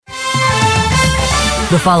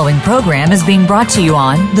The following program is being brought to you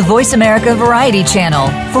on the Voice America Variety Channel.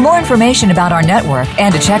 For more information about our network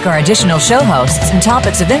and to check our additional show hosts and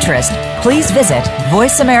topics of interest, please visit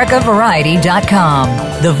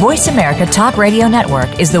voiceamericavariety.com. The Voice America Talk Radio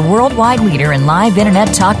Network is the worldwide leader in live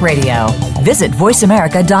Internet talk radio. Visit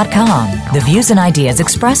voiceamerica.com. The views and ideas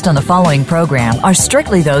expressed on the following program are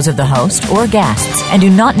strictly those of the host or guests and do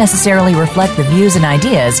not necessarily reflect the views and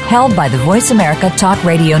ideas held by the Voice America Talk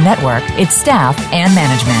Radio Network, its staff, and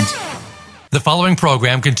management. The following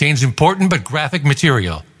program contains important but graphic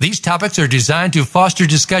material. These topics are designed to foster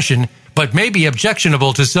discussion, but may be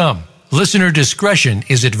objectionable to some. Listener discretion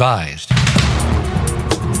is advised.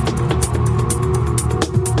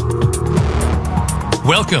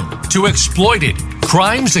 Welcome to Exploited: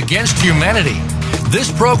 Crimes Against Humanity.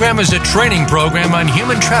 This program is a training program on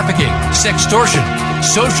human trafficking, sextortion,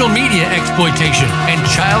 social media exploitation, and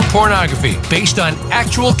child pornography based on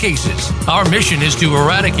actual cases. Our mission is to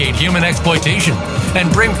eradicate human exploitation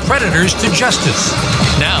and bring predators to justice.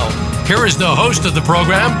 Now, here is the host of the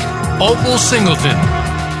program, Opal Singleton.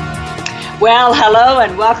 Well, hello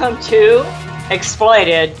and welcome to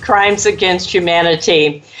Exploited: Crimes Against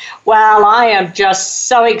Humanity. Well, I am just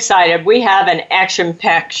so excited. We have an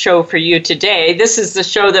action-packed show for you today. This is the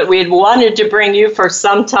show that we had wanted to bring you for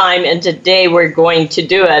some time, and today we're going to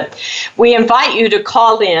do it. We invite you to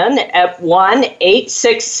call in at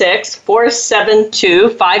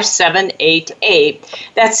 1-866-472-5788.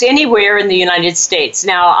 That's anywhere in the United States.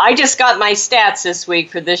 Now, I just got my stats this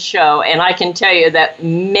week for this show, and I can tell you that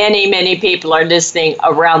many, many people are listening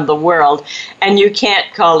around the world, and you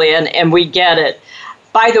can't call in, and we get it.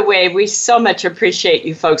 By the way, we so much appreciate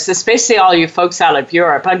you folks, especially all you folks out of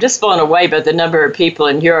Europe. I'm just blown away by the number of people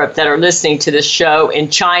in Europe that are listening to this show, in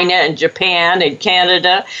China and Japan and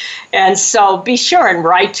Canada. And so be sure and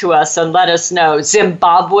write to us and let us know.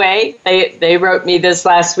 Zimbabwe, they wrote me this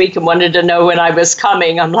last week and wanted to know when I was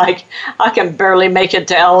coming. I'm like, I can barely make it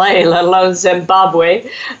to LA, let alone Zimbabwe.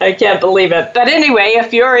 I can't believe it. But anyway,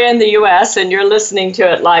 if you're in the U.S. and you're listening to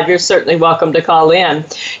it live, you're certainly welcome to call in.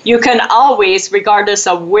 You can always, regardless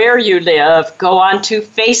of where you live, go on to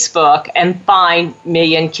Facebook and find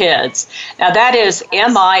Million Kids. Now that is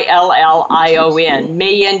MILLION,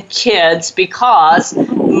 Million Kids, because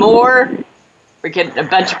we're getting a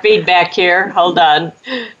bunch of feedback here. Hold on.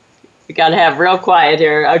 We got to have real quiet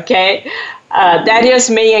here, okay? That is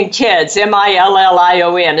Million Kids,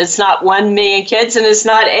 MILLION. It's not 1 million kids and it's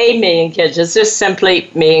not a million kids. It's just simply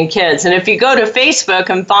Million Kids. And if you go to Facebook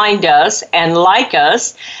and find us and like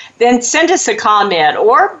us, then send us a comment,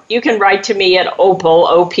 or you can write to me at Opal,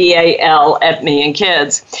 OPAL, at Million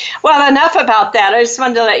Kids. Well, enough about that. I just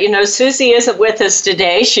wanted to let you know Susie isn't with us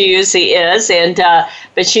today. She usually is,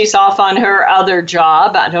 but she's off on her other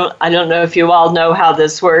job. I don't know if you all know how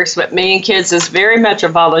this works, but Million Kids is very much a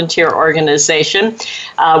volunteer organization.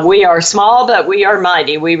 We are small, but we are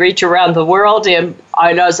mighty. We reach around the world, and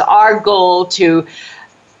it is our goal to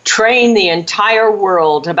train the entire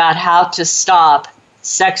world about how to stop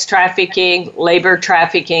sex trafficking, labor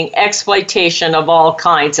trafficking, exploitation of all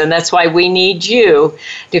kinds. And that's why we need you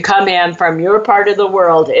to come in from your part of the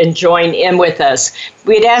world and join in with us.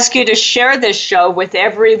 We'd ask you to share this show with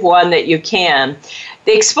everyone that you can.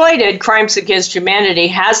 The Exploited: Crimes Against Humanity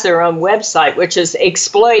has their own website, which is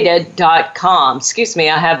exploited.com. Excuse me,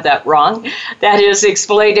 I have that wrong. That is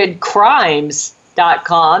exploitedcrimes.com.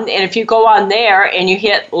 And if you go on there and you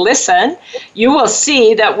hit listen, you will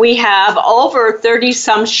see that we have over 30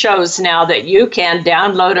 some shows now that you can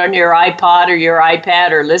download on your iPod or your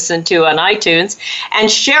iPad or listen to on iTunes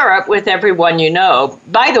and share it with everyone you know.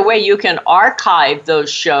 By the way, you can archive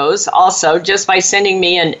those shows also just by sending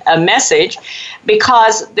me a message,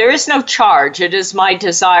 because there is no charge. It is my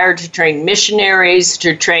desire to train missionaries,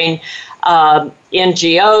 to train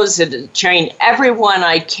NGOs, and to train everyone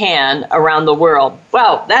I can around the world.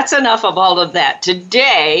 Well, that's enough of all of that.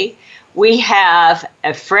 Today, we have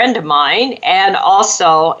a friend of mine and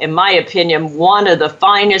also, in my opinion, one of the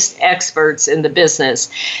finest experts in the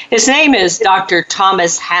business. His name is Dr.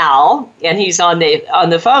 Thomas Howell, and he's on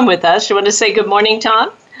the phone with us. You want to say good morning,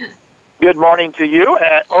 Tom? Good morning to you,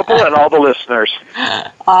 Opal, and all the listeners.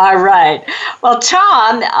 All right. Well,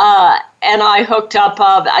 Tom and I hooked up,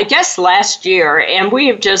 I guess, last year, and we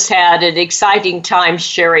have just had an exciting time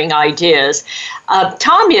sharing ideas.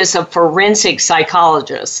 Tom is a forensic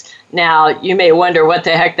psychologist. Now, you may wonder what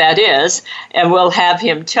the heck that is, and we'll have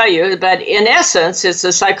him tell you. But in essence, it's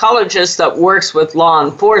a psychologist that works with law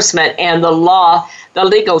enforcement and the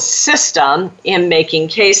legal system in making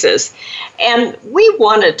cases. And we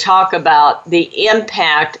want to talk about the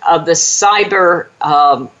impact of the cyber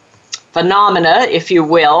phenomena, if you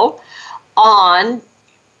will, on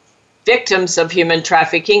victims of human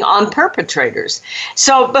trafficking on perpetrators.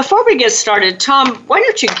 So before we get started, Tom, why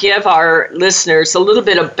don't you give our listeners a little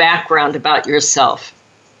bit of background about yourself?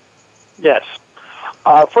 Yes.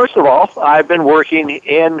 First of all, I've been working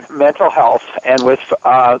in mental health and with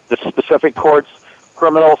the specific courts,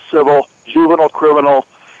 criminal, civil, juvenile, criminal,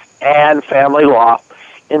 and family law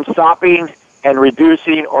in stopping and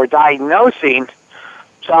reducing or diagnosing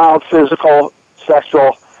child physical,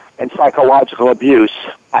 sexual, and psychological abuse.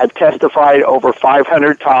 I've testified over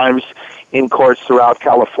 500 times in courts throughout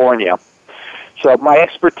California. So my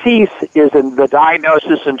expertise is in the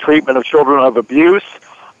diagnosis and treatment of children of abuse,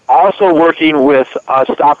 also working with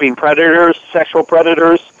stopping predators, sexual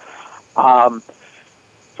predators,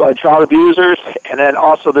 child abusers, and then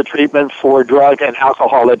also the treatment for drug and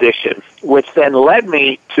alcohol addiction, which then led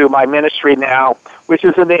me to my ministry now, which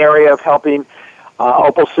is in the area of helping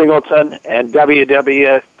Opal Singleton and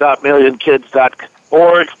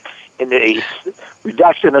www.millionkids.org in the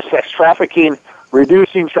reduction of sex trafficking,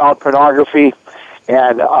 reducing child pornography,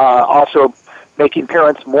 and also making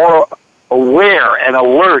parents more aware and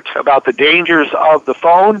alert about the dangers of the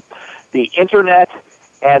phone, the internet,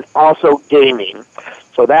 and also gaming.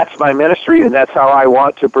 So that's my ministry, and that's how I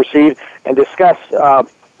want to proceed and discuss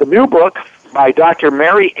the new book by Dr.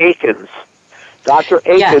 Mary Akins. Dr.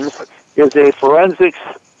 Akins is a forensics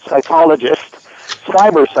psychologist,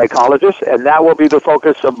 cyber psychologist, and that will be the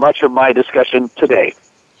focus of much of my discussion today.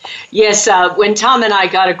 Yes, when Tom and I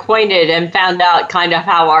got acquainted and found out kind of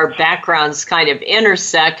how our backgrounds kind of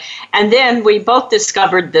intersect, and then we both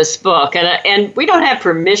discovered this book, and we don't have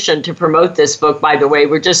permission to promote this book, by the way.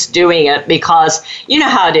 We're just doing it because you know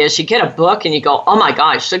how it is. You get a book and you go, oh my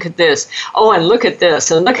gosh, look at this. Oh, and look at this,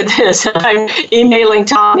 and look at this. And I'm emailing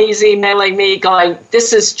Tom, he's emailing me going,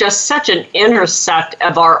 this is just such an intersect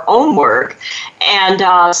of our own work and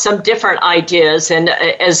some different ideas. And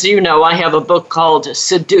as you know, I have a book called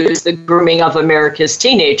Seduce, the Grooming of America's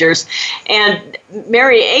Teenagers. And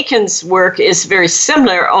Mary Akins' work is very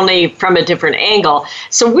similar, only from a different angle.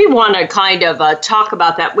 So we want to kind of talk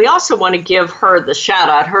about that. We also want to give her the shout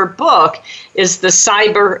out. Her book is The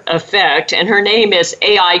Cyber Effect, and her name is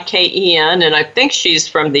Aiken, and I think she's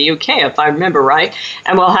from the UK, if I remember right,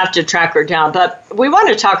 and we'll have to track her down. But we want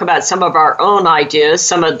to talk about some of our own ideas,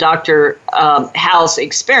 some of Dr. Hal's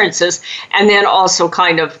experiences, and then also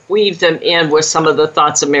kind of weave them in with some of the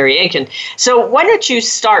thoughts of Mary Aiken. So why don't you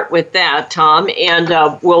start with that, Tom,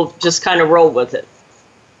 and we'll just kind of roll with it.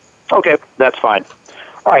 Okay, that's fine.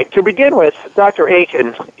 All right, to begin with, Dr.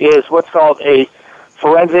 Aiken is what's called a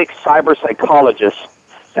forensic cyber psychologist.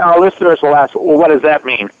 Now, our listeners will ask, well, what does that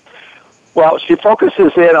mean? Well, she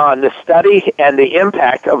focuses in on the study and the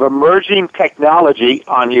impact of emerging technology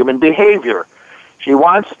on human behavior. She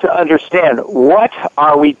wants to understand what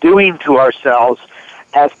are we doing to ourselves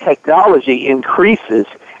as technology increases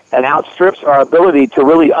and outstrips our ability to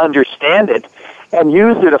really understand it and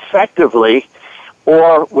use it effectively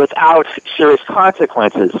or without serious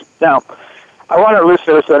consequences. Now, I want our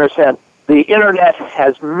listeners to understand the Internet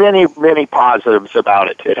has many, many positives about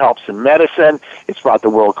it. It helps in medicine. It's brought the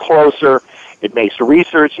world closer. It makes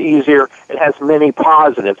research easier. It has many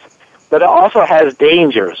positives. But it also has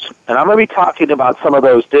dangers. And I'm going to be talking about some of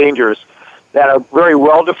those dangers that are very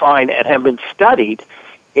well defined and have been studied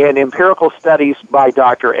in empirical studies by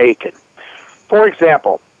Dr. Aiken. For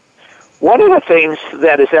example, one of the things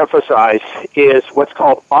that is emphasized is what's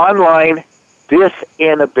called online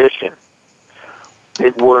disinhibition.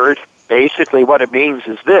 Big word. Basically what it means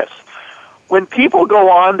is this. When people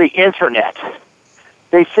go on the Internet,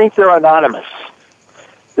 they think they're anonymous.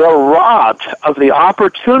 They're robbed of the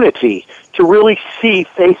opportunity to really see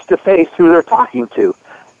face-to-face who they're talking to.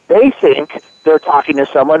 They think they're talking to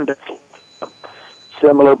someone with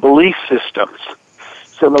similar belief systems,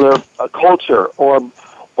 similar culture or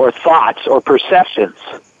thoughts or perceptions.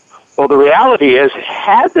 Well, the reality is,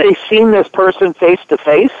 had they seen this person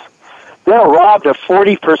face-to-face, they're robbed of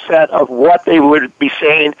 40% of what they would be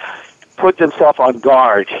saying, put themselves on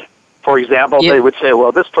guard. For example, They would say,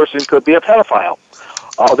 well, this person could be a pedophile.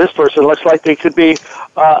 Oh, this person looks like they could be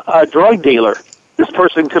a drug dealer. This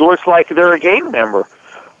person could look like they're a gang member.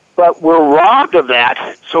 But we're robbed of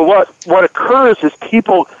that. So what occurs is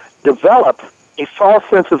people develop a false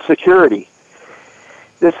sense of security.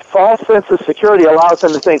 This false sense of security allows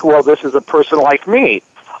them to think, well, this is a person like me.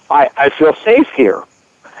 I feel safe here.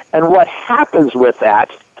 And what happens with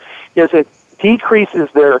that is it decreases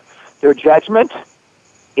their judgment,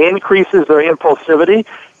 increases their impulsivity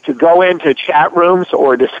to go into chat rooms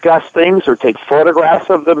or discuss things or take photographs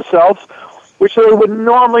of themselves, which they would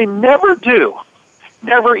normally never do,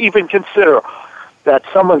 never even consider. that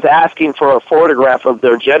someone's asking for a photograph of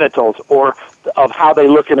their genitals or of how they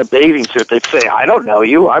look in a bathing suit, they'd say, I don't know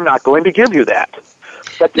you. I'm not going to give you that.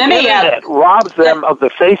 But the internet robs them of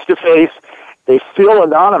the face-to-face. They feel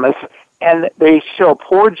anonymous, and they show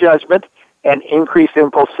poor judgment and increased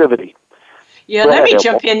impulsivity. Yeah, let me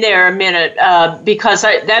jump in there a minute because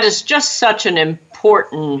that is just such an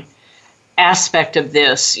important aspect of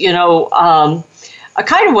this. You know, I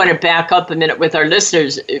kind of want to back up a minute with our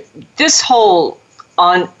listeners. This whole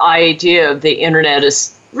idea of the internet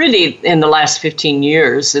is really in the last 15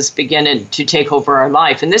 years is beginning to take over our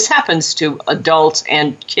life. And this happens to adults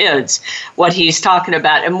and kids, what he's talking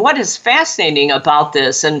about. And what is fascinating about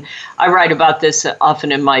this, and I write about this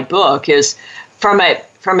often in my book, is from a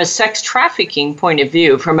sex trafficking point of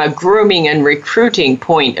view, from a grooming and recruiting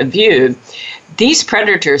point of view, these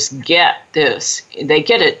predators get this. They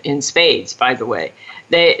get it in spades, by the way.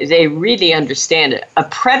 They really understand it. A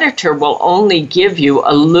predator will only give you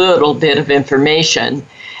a little bit of information,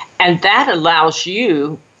 and that allows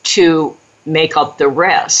you to make up the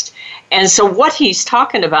rest. And so what he's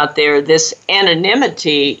talking about there, this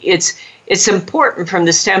anonymity, it's important from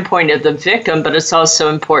the standpoint of the victim, but it's also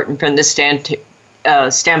important from the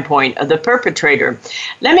standpoint of the perpetrator.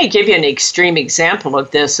 Let me give you an extreme example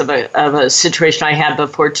of this, of a situation I had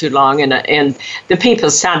before too long, and the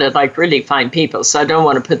people sounded like really fine people, so I don't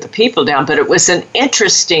want to put the people down, but it was an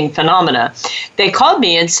interesting phenomena. They called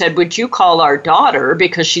me and said, would you call our daughter,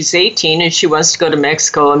 because she's 18 and she wants to go to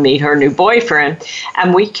Mexico and meet her new boyfriend,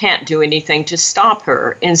 and we can't do anything to stop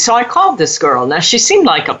her. And so I called this girl. Now, she seemed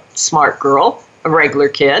like a smart girl, a regular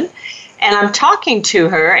kid. And I'm talking to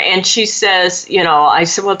her, and she says, I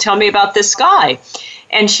said, well, tell me about this guy.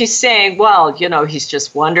 And she's saying, well, he's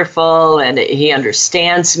just wonderful, and he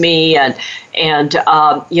understands me, and he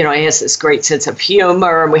has this great sense of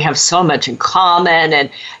humor, and we have so much in common.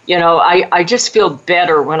 And, I just feel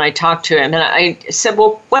better when I talk to him. And I said,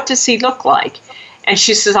 well, what does he look like? And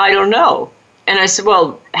she says, I don't know. And I said,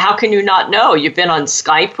 well, how can you not know? You've been on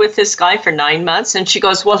Skype with this guy for 9 months? And she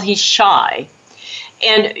goes, well, he's shy.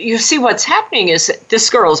 And you see what's happening is this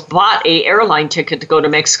girl's bought an airline ticket to go to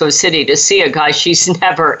Mexico City to see a guy she's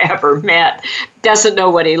never, ever met, doesn't know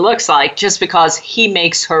what he looks like, just because he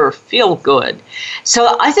makes her feel good.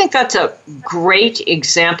 So I think that's a great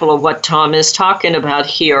example of what Tom is talking about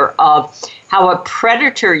here, of how a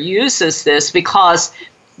predator uses this, because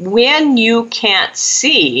when you can't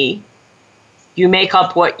see, you make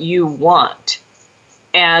up what you want.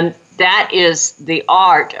 And that is the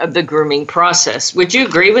art of the grooming process. Would you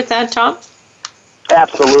agree with that, Tom?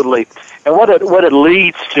 Absolutely. And what it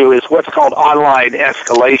leads to is what's called online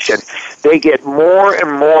escalation. They get more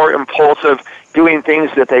and more impulsive, doing things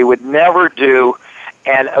that they would never do,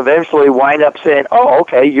 and eventually wind up saying, oh,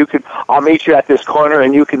 okay, I'll meet you at this corner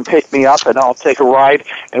and you can pick me up and I'll take a ride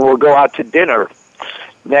and we'll go out to dinner.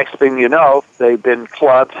 Next thing you know, they've been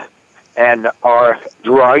clubbed and are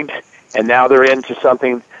drugged, and now they're into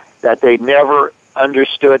something that they never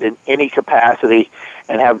understood in any capacity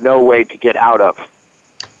and have no way to get out of.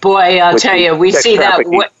 Boy, I'll tell you, we see that.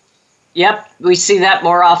 We see that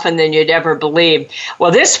more often than you'd ever believe.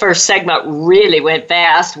 Well, this first segment really went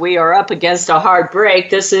fast. We are up against a hard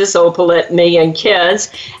break. This is Opal at Million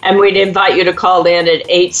Kids, and we'd invite you to call in at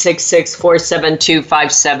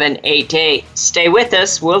 866-472-5788. Stay with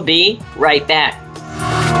us. We'll be right back.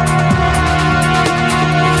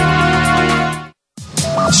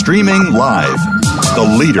 Streaming live, the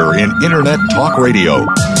leader in Internet talk radio,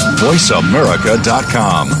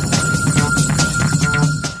 VoiceAmerica.com.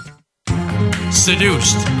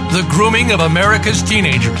 Seduced, The Grooming of America's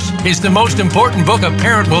Teenagers is the most important book a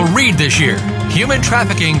parent will read this year. Human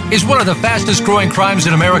trafficking is one of the fastest growing crimes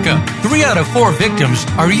in America. 3 out of 4 victims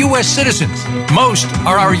are U.S. citizens. Most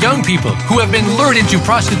are our young people who have been lured into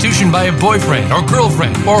prostitution by a boyfriend or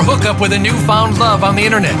girlfriend or hook up with a newfound love on the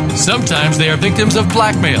internet. Sometimes they are victims of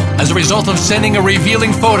blackmail as a result of sending a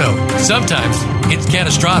revealing photo. Sometimes it's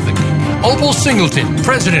catastrophic. Opal Singleton,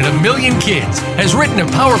 president of Million Kids, has written a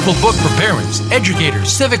powerful book for parents,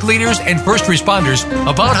 educators, civic leaders, and first responders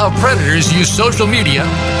about how predators use social media,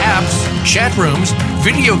 apps, chat rooms,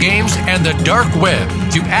 video games, and the dark web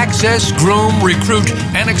to access, groom, recruit,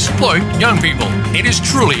 and exploit young people. It is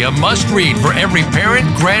truly a must-read for every parent,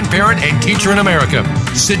 grandparent, and teacher in America.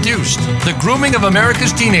 Seduced, The Grooming of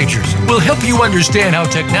America's Teenagers will help you understand how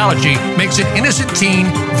technology makes an innocent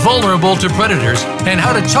teen vulnerable to predators and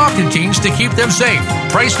how to talk to teens to keep them safe.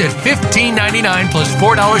 Priced at $15.99 plus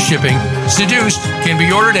 $4 shipping, Seduced can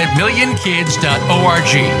be ordered at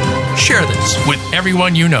millionkids.org. Share this with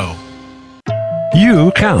everyone you know.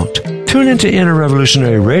 You count. Tune into Inner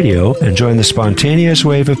Revolutionary Radio and join the spontaneous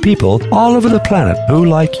wave of people all over the planet who,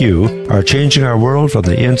 like you, are changing our world from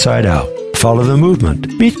the inside out. Follow the movement.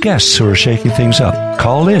 Meet guests who are shaking things up.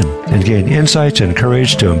 Call in and gain insights and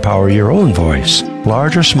courage to empower your own voice.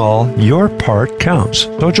 Large or small, your part counts.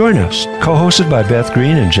 So join us. Co-hosted by Beth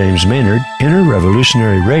Green and James Maynard, Inner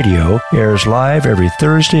Revolutionary Radio airs live every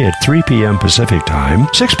Thursday at 3 p.m. Pacific Time,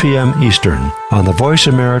 6 p.m. Eastern on the Voice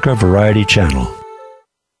America Variety Channel.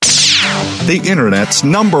 The Internet's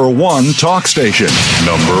 #1 talk station.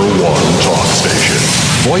 #1 talk station.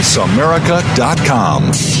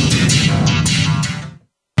 VoiceAmerica.com.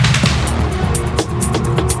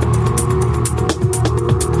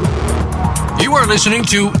 You are listening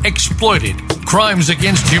to Exploited: Crimes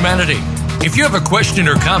Against Humanity. If you have a question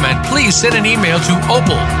or comment, please send an email to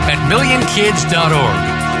opal@millionkids.org.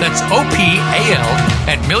 That's OPAL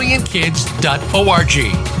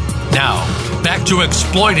 @millionkids.org. Now, back to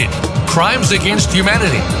Exploited: Crimes Against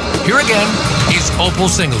Humanity. Here again is Opal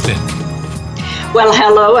Singleton. Well,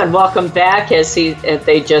 hello and welcome back. As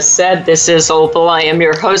they just said, this is Opal. I am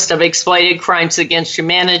your host of Exploited: Crimes Against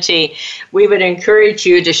Humanity. We would encourage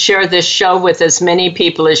you to share this show with as many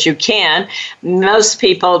people as you can. Most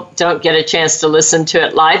people don't get a chance to listen to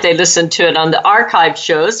it live. They listen to it on the archive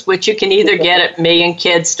shows, which you can either get at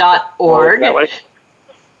millionkids.org.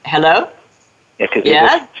 Hello?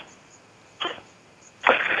 Yeah?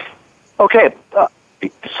 Okay. So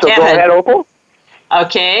go ahead, Opal.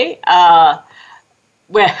 Okay. Well,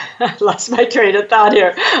 I lost my train of thought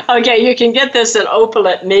here. Okay, you can get this at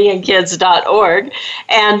opal@millionkids.org,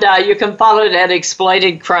 and you can follow it at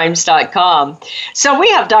exploitedcrimes.com. So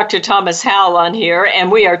we have Dr. Thomas Howell on here,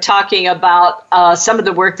 and we are talking about some of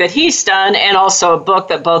the work that he's done, and also a book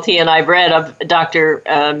that both he and I read of Dr.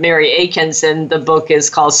 Mary Akins, and the book is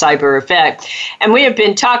called Cyber Effect. And we have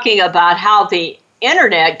been talking about how the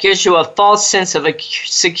Internet gives you a false sense of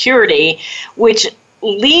security, which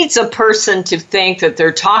leads a person to think that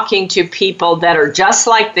they're talking to people that are just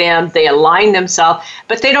like them. They align themselves,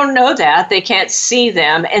 but they don't know that. They can't see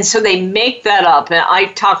them. And so they make that up. And I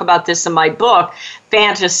talk about this in my book,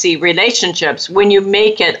 Fantasy Relationships. When you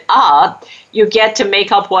make it up, you get to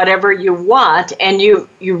make up whatever you want, and you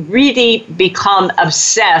really become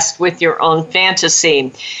obsessed with your own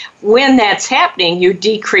fantasy. When that's happening, you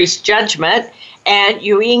decrease judgment and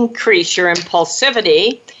you increase your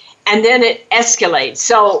impulsivity, and then it escalates.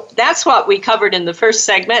 So that's what we covered in the first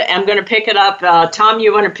segment. I'm going to pick it up. Tom,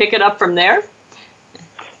 you want to pick it up from there?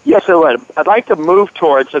 Yes, I would. I'd like to move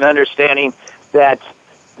towards an understanding that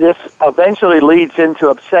this eventually leads into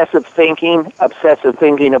obsessive thinking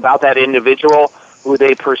about that individual who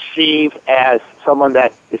they perceive as someone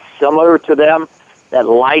that is similar to them, that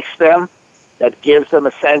likes them, that gives them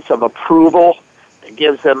a sense of approval, that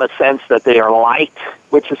gives them a sense that they are liked,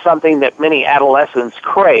 which is something that many adolescents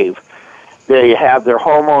crave. They have their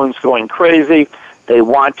hormones going crazy. They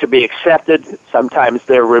want to be accepted. Sometimes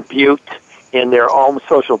they're rebuked in their own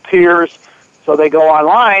social peers. So they go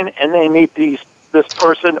online and they meet this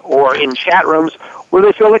person or in chat rooms where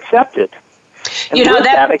they feel accepted. And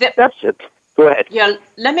that acceptance. Go ahead. Yeah,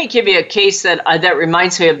 let me give you a case that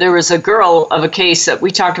reminds me of. There was a girl of a case that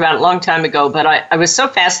we talked about a long time ago, but I was so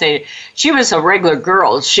fascinated. She was a regular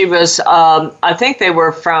girl. She was, I think they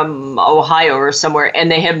were from Ohio or somewhere,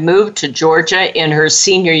 and they had moved to Georgia in her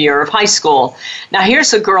senior year of high school. Now,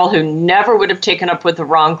 here's a girl who never would have taken up with the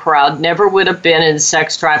wrong crowd, never would have been in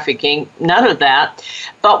sex trafficking, none of that.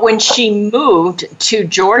 But when she moved to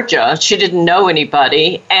Georgia, she didn't know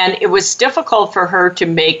anybody, and it was difficult for her to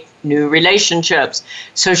make new relationships.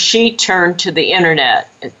 So she turned to the Internet.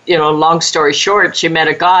 Long story short, she met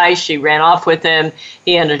a guy, she ran off with him,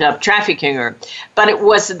 he ended up trafficking her. But it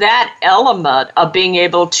was that element of being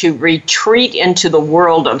able to retreat into the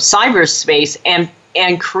world of cyberspace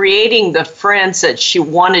and creating the friends that she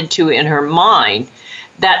wanted to in her mind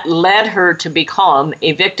that led her to become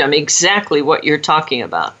a victim, exactly what you're talking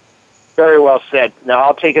about. Very well said. Now,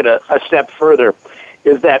 I'll take it a step further,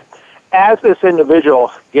 is that as this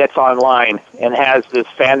individual gets online and has this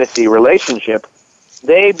fantasy relationship,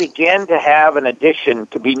 they begin to have an addiction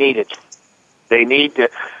to be needed. They need to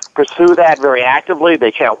pursue that very actively.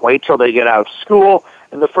 They can't wait till they get out of school,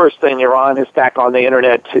 and the first thing they're on is back on the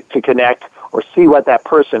Internet to connect or see what that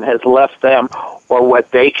person has left them or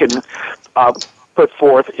what they can put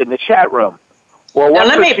forth in the chat room. Well,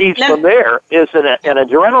 what proceeds from there is an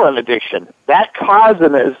adrenaline addiction. That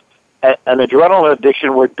causes an adrenaline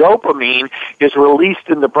addiction where dopamine is released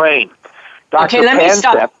in the brain. Okay, let me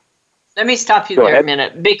stop you there a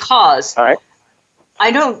minute, because all right. I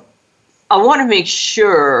want to make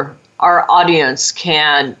sure our audience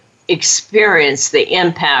can experience the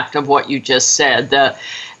impact of what you just said,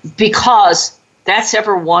 because that's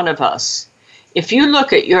every one of us. If you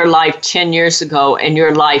look at your life 10 years ago and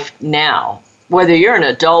your life now, whether you're an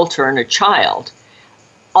adult or a child,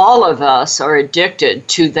 all of us are addicted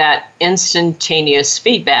to that instantaneous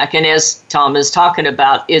feedback. And as Tom is talking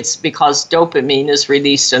about, it's because dopamine is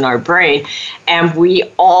released in our brain, and we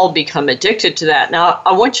all become addicted to that. Now,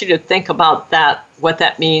 I want you to think about that, what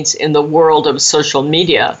that means in the world of social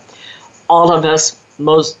media. All of us,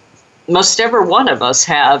 most every one of us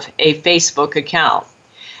have a Facebook account.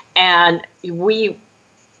 And we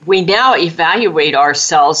now evaluate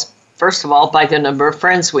ourselves, first of all, by the number of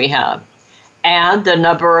friends we have and the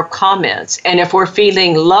number of comments. And if we're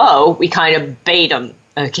feeling low, we kind of bait them,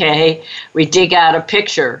 okay? We dig out a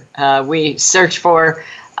picture. We search for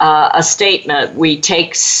a statement. We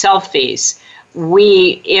take selfies.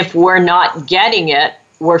 If we're not getting it,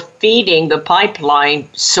 we're feeding the pipeline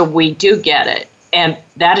so we do get it. And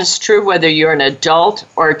that is true whether you're an adult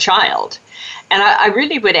or a child. And I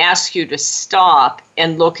really would ask you to stop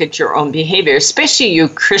and look at your own behavior, especially you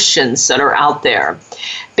Christians that are out there,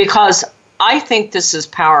 because I think this is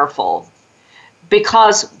powerful,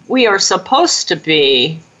 because we are supposed to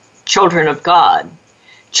be children of God,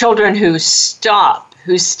 children who stop,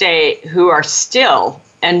 who are still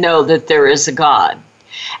and know that there is a God,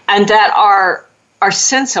 and that our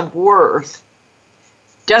sense of worth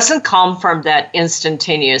doesn't come from that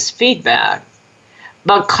instantaneous feedback,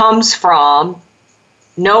 but comes from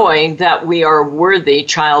knowing that we are a worthy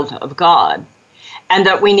child of God, and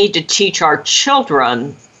that we need to teach our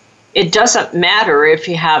children. It doesn't matter if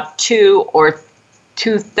you have 2 or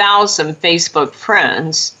 2,000 Facebook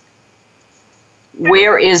friends.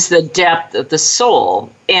 Where is the depth of the soul?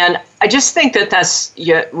 And I just think that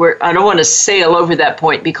I don't want to sail over that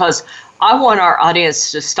point, because I want our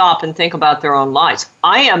audience to stop and think about their own lives.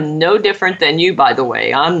 I am no different than you, by the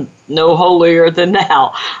way. I'm no holier than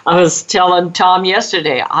thou. I was telling Tom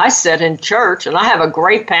yesterday, I sit in church and I have a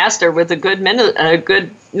great pastor with a good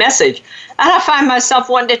message. And I find myself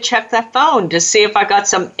wanting to check that phone to see if I got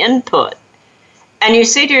some input. And you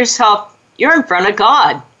say to yourself, you're in front of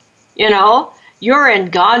God. You know, you're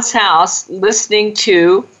in God's house listening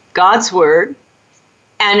to God's word.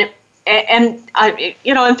 And in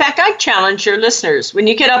fact, I challenge your listeners. When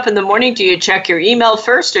you get up in the morning, do you check your email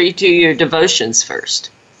first, or you do your devotions first?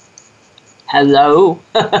 Hello?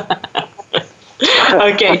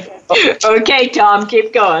 Okay, Tom,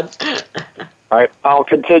 keep going. All right, I'll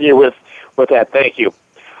continue with that. Thank you.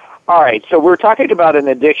 All right, so we're talking about an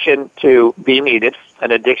addiction to be needed,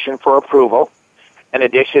 an addiction for approval, an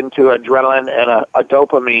addiction to adrenaline and a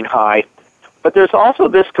dopamine high. But there's also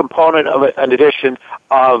this component of an addiction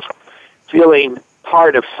of feeling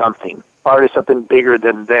part of something bigger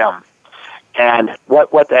than them. And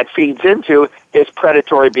what that feeds into is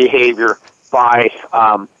predatory behavior by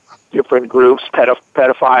different groups,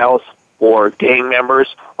 pedophiles or gang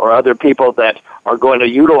members or other people that are going to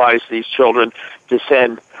utilize these children to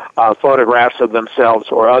send photographs of themselves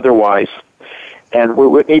or otherwise. And we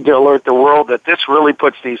would need to alert the world that this really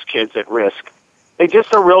puts these kids at risk. They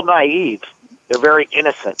just are real naive. They're very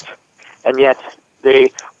innocent. And yet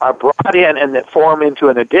they are brought in and that form into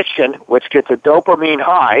an addiction, which gets a dopamine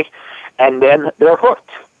high, and then they're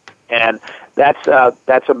hooked. And that's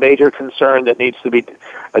a major concern that needs to be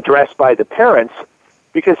addressed by the parents,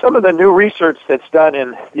 because some of the new research that's done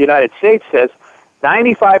in the United States says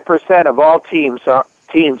 95% of all teens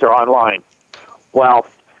are online. Well,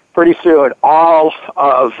 pretty soon all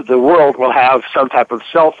of the world will have some type of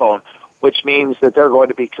cell phone, which means that they're going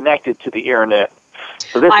to be connected to the internet.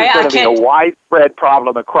 So this is going to be a widespread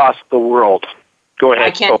problem across the world. Go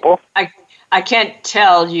ahead, Popo. I can't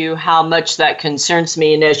tell you how much that concerns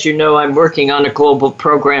me, and as you know, I'm working on a global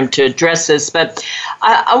program to address this, but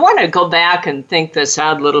I want to go back and think this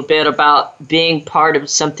out a little bit about being part of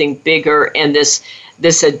something bigger and this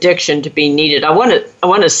addiction to be needed. I want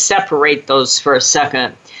to separate those for a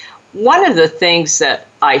second. One of the things that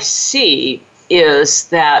I see is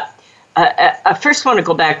that I first want to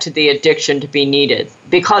go back to the addiction to be needed,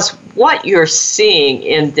 because what you're seeing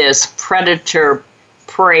in this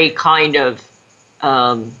predator-prey kind of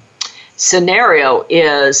scenario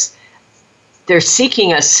is they're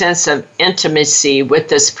seeking a sense of intimacy with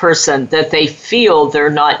this person that they feel they're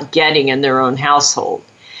not getting in their own household.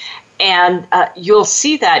 And you'll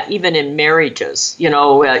see that even in marriages.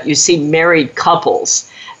 You see married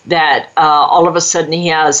couples that all of a sudden he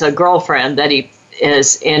has a girlfriend that he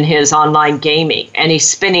is in his online gaming, and he's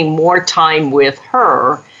spending more time with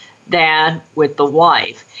her than with the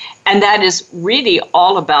wife. And that is really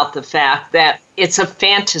all about the fact that it's a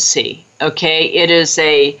fantasy, okay? It is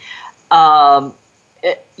I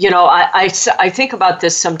think about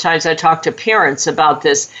this sometimes. I talk to parents about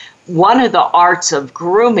this. One of the arts of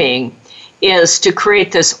grooming is to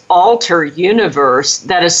create this alter universe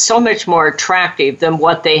that is so much more attractive than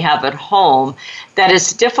what they have at home, that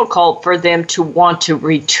it's difficult for them to want to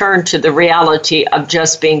return to the reality of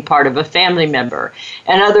just being part of a family member.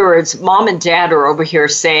 In other words, mom and dad are over here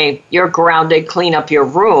saying, you're grounded, clean up your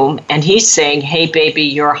room, and he's saying, hey, baby,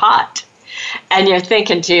 you're hot. And you're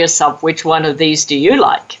thinking to yourself, which one of these do you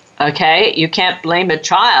like? Okay, you can't blame a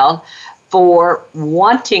child for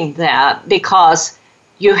wanting that because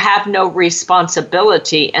you have no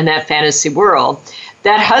responsibility in that fantasy world.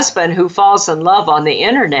 That husband who falls in love on the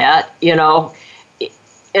internet,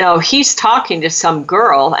 he's talking to some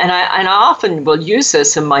girl, and I often will use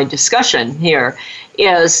this in my discussion here,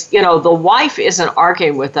 is, the wife isn't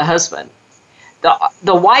arguing with the husband.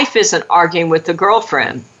 The wife isn't arguing with the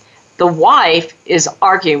girlfriend. The wife is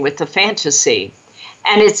arguing with the fantasy.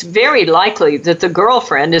 And it's very likely that the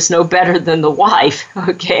girlfriend is no better than the wife,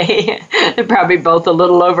 okay? They're probably both a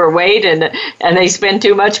little overweight and they spend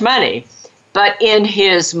too much money. But in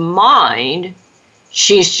his mind,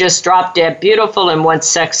 she's just drop dead beautiful and wants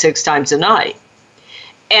sex 6 times a night.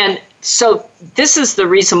 And so this is the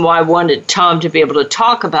reason why I wanted Tom to be able to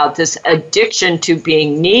talk about this addiction to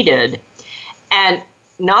being needed. And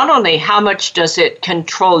not only how much does it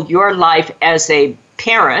control your life as a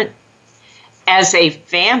parent, as a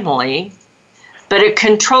family, but it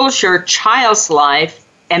controls your child's life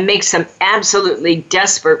and makes them absolutely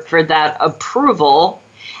desperate for that approval.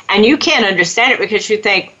 And you can't understand it because you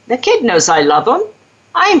think, the kid knows I love him.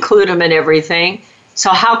 I include him in everything.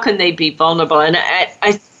 So how can they be vulnerable? And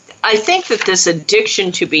I think that this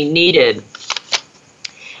addiction to be needed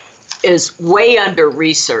is way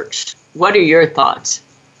under-researched. What are your thoughts?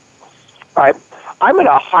 All right. I'm going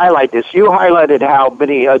to highlight this. You highlighted how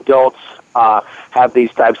many adults have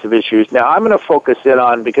these types of issues. Now, I'm going to focus in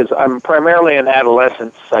on, because I'm primarily an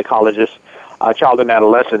adolescent psychologist, child and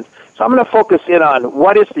adolescent, so I'm going to focus in on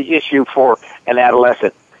what is the issue for an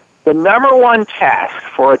adolescent. The number one task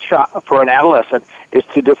for an adolescent is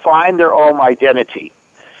to define their own identity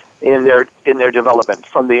in their development.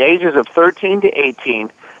 From the ages of 13 to 18,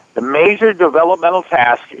 the major developmental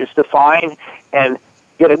task is to find and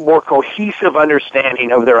get a more cohesive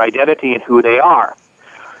understanding of their identity and who they are.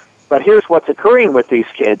 But here's what's occurring with these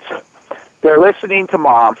kids. They're listening to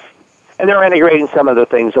mom, and they're integrating some of the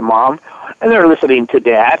things of mom, and they're listening to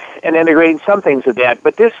dad, and integrating some things of dad,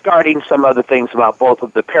 but discarding some other things about both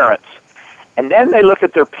of the parents. And then they look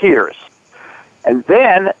at their peers. And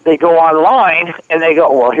then they go online, and they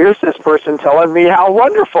go, well, here's this person telling me how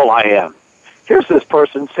wonderful I am. Here's this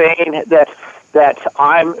person saying that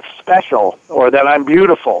I'm special, or that I'm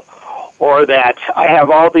beautiful, or that I have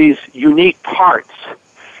all these unique parts.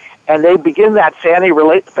 And they begin that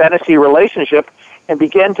fantasy relationship and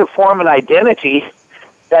begin to form an identity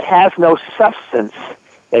that has no substance.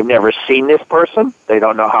 They've never seen this person. They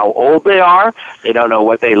don't know how old they are. They don't know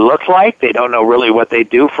what they look like. They don't know really what they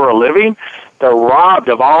do for a living. They're robbed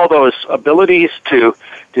of all those abilities to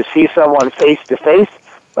see someone face to face,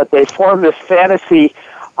 but they form this fantasy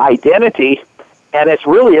identity, and it's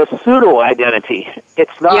really a pseudo-identity.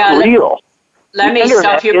 It's not real. Let me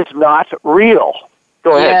stop you. It's not real.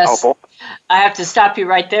 Go ahead, Opal. I have to stop you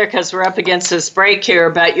right there because we're up against this break here,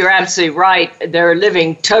 but you're absolutely right. They're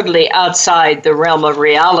living totally outside the realm of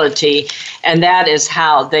reality, and that is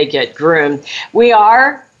how they get groomed. We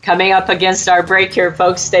are coming up against our break here,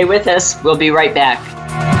 folks. Stay with us. We'll be right back.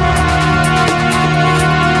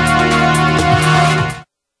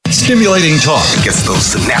 Stimulating talk. It gets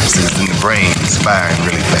those synapses in the brain firing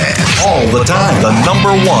really fast. All the time. The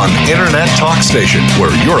 #1 internet talk station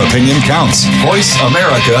where your opinion counts.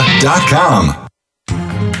 VoiceAmerica.com.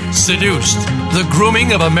 Seduced, The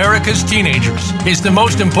Grooming of America's Teenagers is the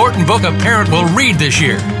most important book a parent will read this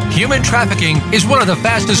year. Human trafficking is one of the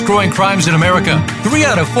fastest growing crimes in America. 3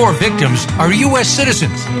 out of 4 victims are U.S.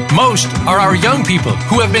 citizens. Most are our young people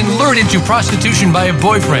who have been lured into prostitution by a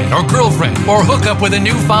boyfriend or girlfriend or hook up with a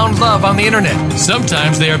newfound love on the internet.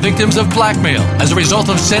 Sometimes they are victims of blackmail as a result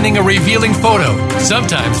of sending a revealing photo.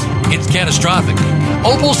 Sometimes it's catastrophic.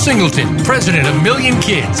 Opal Singleton, president of Million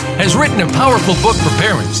Kids, has written a powerful book for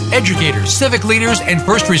parents, educators, civic leaders, and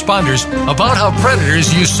first responders about how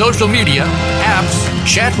predators use social media, apps,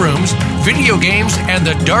 chat rooms, video games, and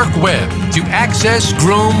the dark web to access,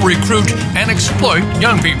 groom, recruit, and exploit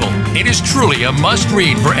young people. It is truly a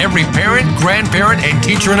must-read for every parent, grandparent, and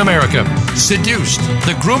teacher in America. Seduced,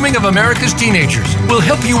 The Grooming of America's Teenagers will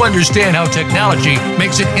help you understand how technology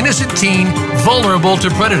makes an innocent teen vulnerable to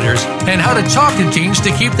predators and how to talk to teens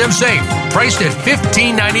to keep them safe. Priced at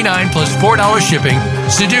 $15.99 plus $4 shipping,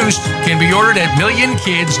 Seduced can be ordered at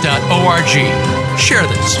millionkids.org. Share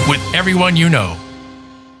this with everyone you know.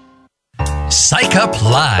 Psych Up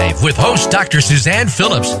Live with host Dr. Suzanne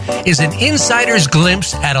Phillips is an insider's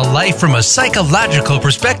glimpse at a life from a psychological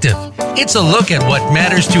perspective. It's a look at what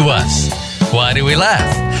matters to us. Why do we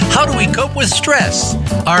laugh? How do we cope with stress?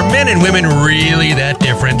 Are men and women really that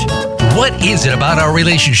different? What is it about our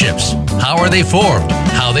relationships? How are they formed?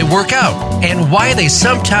 How they work out? And why they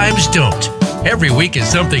sometimes don't? Every week is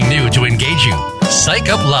something new to engage you. Psych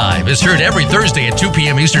Up Live is heard every Thursday at 2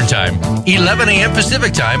 p.m. Eastern Time, 11 a.m.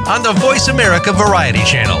 Pacific Time on the Voice America Variety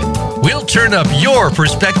Channel. We'll turn up your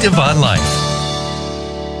perspective on life.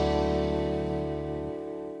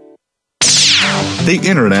 The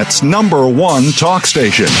Internet's #1 talk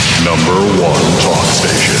station. #1 talk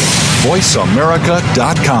station.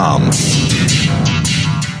 VoiceAmerica.com.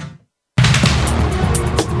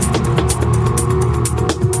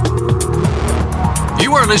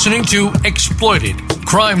 You are listening to Exploited,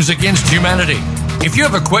 Crimes Against Humanity. If you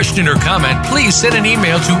have a question or comment, please send an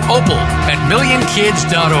email to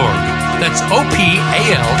opal@millionkids.org. That's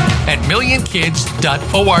OPAL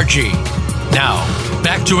 @millionkids.org. Now,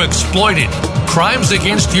 back to Exploited, Crimes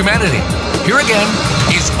Against Humanity. Here again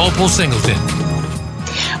is Opal Singleton.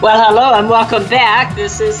 Well, hello and welcome back.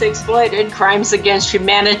 This is Exploited, Crimes Against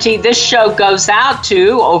Humanity. This show goes out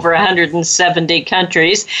to over 170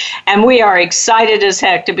 countries, and we are excited as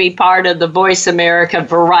heck to be part of the Voice America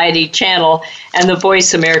Variety Channel and the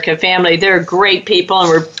Voice America family. They're great people, and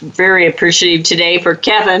we're very appreciative today for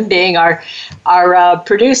Kevin being our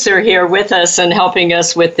producer here with us and helping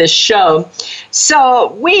us with this show.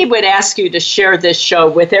 So we would ask you to share this show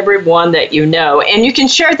with everyone that you know, and you can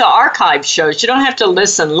share the archive shows. You don't have to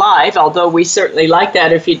listen live, although we certainly like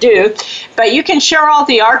that if you do, but you can share all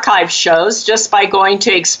the archive shows just by going to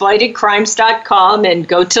exploitedcrimes.com and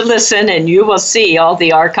go to listen, and you will see all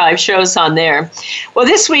the archive shows on there. Well,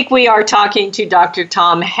 this week we are talking to Dr.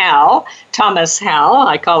 Thomas Howell,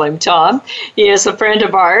 I call him Tom. He is a friend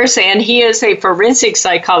of ours, and he is a forensic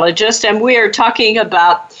psychologist, and we are talking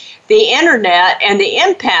about the internet and the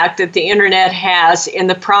impact that the internet has in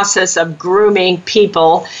the process of grooming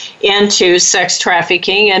people into sex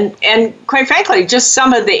trafficking and quite frankly, just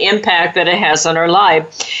some of the impact that it has on our life.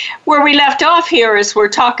 Where we left off here is we're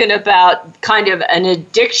talking about kind of an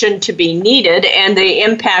addiction to be needed and the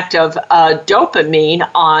impact of dopamine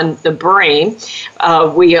on the brain.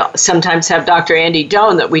 We sometimes have Dr. Andy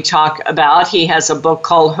Doan that we talk about. He has a book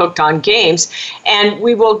called Hooked on Games, and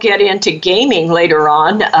we will get into gaming later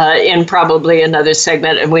on in probably another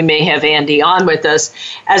segment, and we may have Andy on with us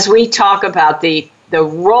as we talk about the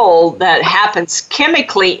role that happens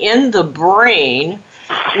chemically in the brain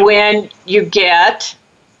when you get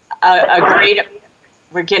a great...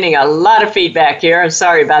 We're getting a lot of feedback here. I'm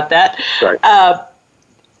sorry about that. Sorry.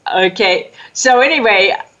 Okay. So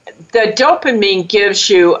anyway, the dopamine gives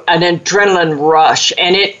you an adrenaline rush,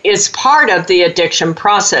 and it is part of the addiction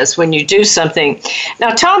process when you do something.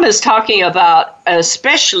 Now, Tom is talking about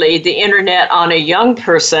especially the internet on a young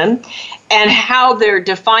person and how they're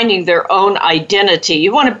defining their own identity.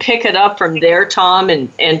 You want to pick it up from there, Tom,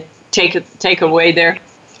 and take away there?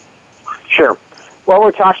 Sure. What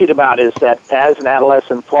we're talking about is that as an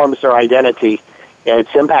adolescent forms their identity,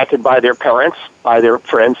 it's impacted by their parents, by their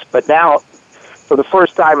friends, but now, for the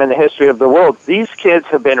first time in the history of the world, these kids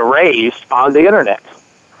have been raised on the internet.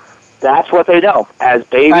 That's what they know. As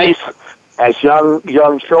babies, right, as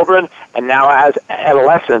young children, and now as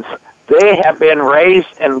adolescents, they have been raised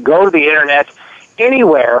and go to the internet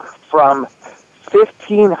anywhere from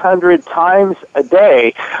 1,500 times a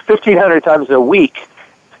day, 1,500 times a week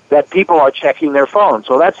that people are checking their phones.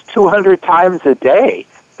 So that's 200 times a day.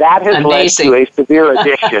 That has Amazing. led to a severe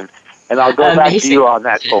addiction. And I'll go back to you on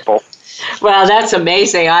that, Opal. Well, that's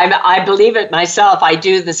amazing. I believe it myself. I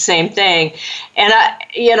do the same thing. And,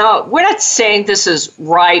 we're not saying this is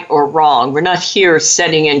right or wrong. We're not here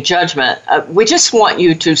setting in judgment. We just want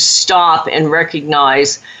you to stop and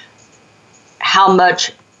recognize how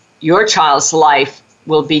much your child's life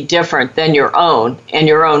will be different than your own and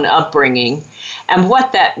your own upbringing, and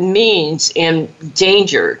what that means in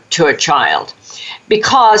danger to a child.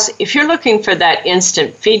 Because if you're looking for that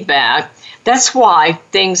instant feedback, That's why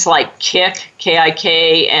things like Kik,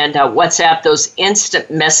 K-I-K, and WhatsApp, those instant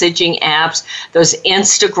messaging apps, those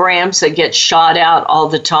Instagrams that get shot out all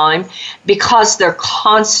the time, because they're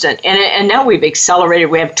constant. And now we've accelerated.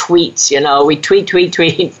 We have tweets, we tweet,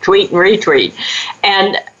 and retweet.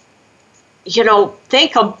 And,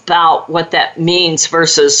 think about what that means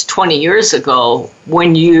versus 20 years ago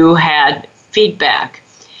when you had feedback.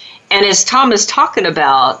 And as Tom is talking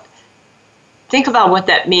about, think about what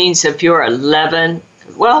that means if you're 11.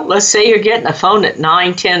 Well, let's say you're getting a phone at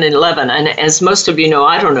 9, 10, and 11. And as most of you know,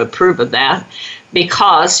 I don't approve of that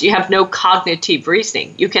because you have no cognitive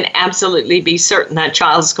reasoning. You can absolutely be certain that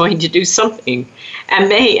child's going to do something and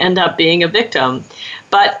may end up being a victim.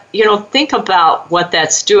 But, think about what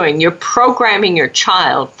that's doing. You're programming your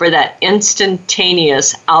child for that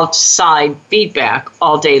instantaneous outside feedback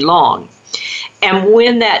all day long. And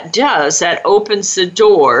when that does, that opens the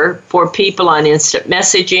door for people on instant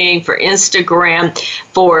messaging, for Instagram,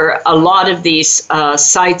 for a lot of these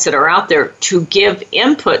sites that are out there to give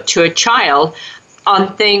input to a child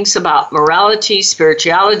on things about morality,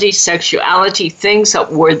 spirituality, sexuality, things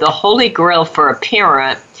that were the holy grail for a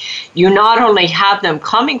parent. You not only have them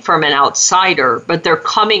coming from an outsider, but they're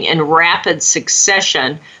coming in rapid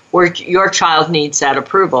succession where your child needs that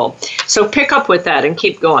approval. So pick up with that and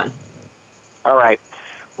keep going. All right.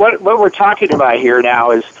 What we're talking about here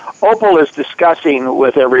now is Opal is discussing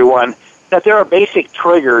with everyone that there are basic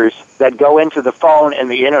triggers that go into the phone and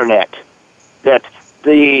the internet that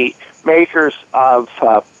the makers of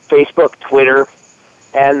Facebook, Twitter,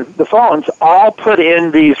 and the phones all put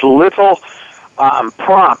in these little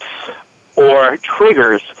prompts or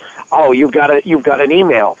triggers. Oh, you've got an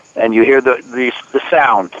email, and you hear the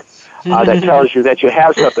sound that tells you that you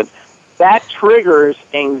have something. That triggers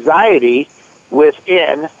anxiety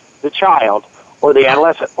within the child or the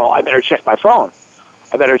adolescent. Well, I better check my phone.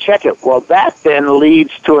 I better check it. Well, that then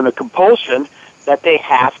leads to a compulsion that they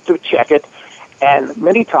have to check it. And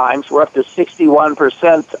many times, we're up to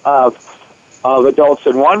 61% of adults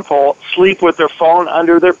in one poll sleep with their phone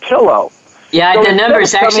under their pillow. Yeah, so the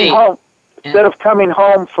numbers actually... Instead of coming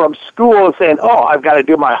home from school and saying, oh, I've got to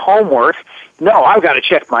do my homework, no, I've got to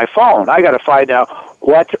check my phone. I got to find out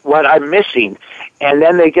what I'm missing. And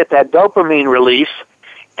then they get that dopamine release.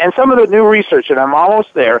 And some of the new research, and I'm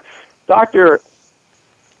almost there, Dr.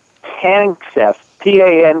 Panksepp,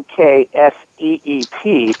 Panksepp,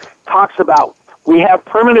 talks about we have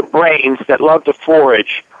primitive brains that love to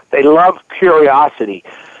forage. They love curiosity.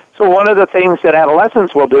 So one of the things that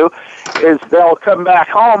adolescents will do is they'll come back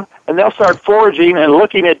home and they'll start foraging and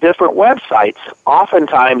looking at different websites,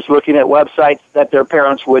 oftentimes looking at websites that their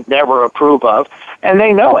parents would never approve of, and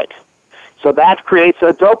they know it. So that creates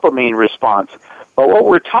a dopamine response. But what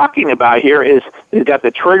we're talking about here is you've got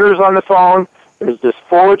the triggers on the phone, there's this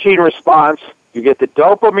foraging response, you get the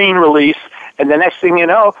dopamine release, and the next thing you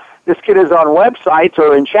know, this kid is on websites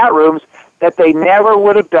or in chat rooms that they never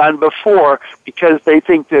would have done before because they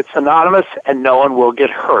think it's anonymous and no one will get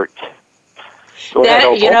hurt.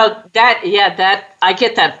 I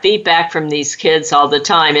get that feedback from these kids all the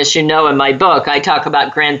time. As you know, in my book, I talk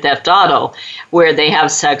about Grand Theft Auto, where they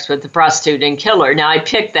have sex with the prostitute and killer. Now, I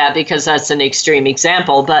picked that because that's an extreme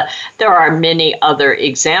example, but there are many other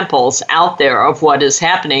examples out there of what is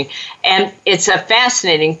happening. And it's a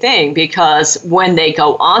fascinating thing because when they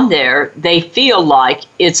go on there, they feel like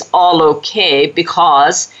it's all okay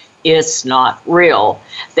because it's not real.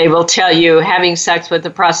 They will tell you having sex with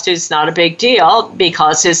a prostitute is not a big deal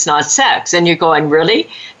because it's not sex. And you're going, really?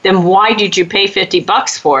 Then why did you pay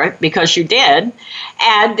 $50 for it? Because you did.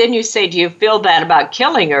 And then you say, do you feel bad about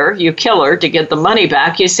killing her? You kill her to get the money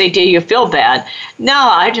back. You say, do you feel bad? No,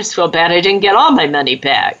 I just feel bad I didn't get all my money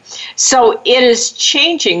back. So it is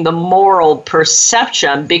changing the moral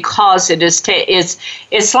perception because it is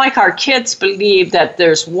it's like our kids believe that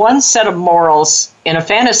there's one set of morals in a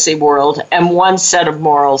fantasy world and one set of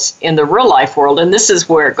morals in the real life world. And this is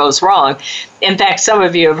where it goes wrong. In fact, some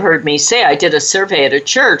of you have heard me say, I did a survey at a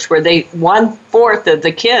church where 1/4 of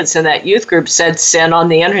the kids in that youth group said sin on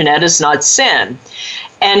the internet is not sin.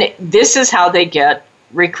 And this is how they get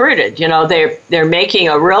recruited. You know, they're making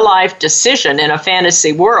a real life decision in a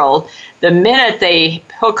fantasy world. The minute they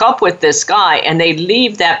hook up with this guy and they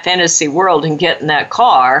leave that fantasy world and get in that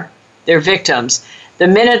car, they're victims. The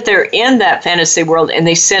minute they're in that fantasy world and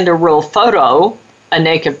they send a real photo, a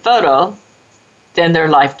naked photo, then their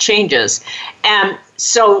life changes. And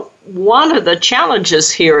so one of the challenges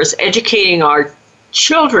here is educating our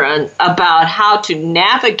children about how to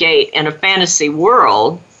navigate in a fantasy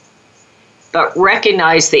world, but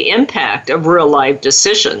recognize the impact of real life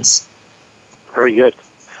decisions. Very good.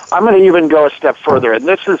 I'm going to even go a step further, and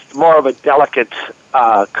this is more of a delicate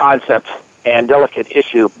concept and delicate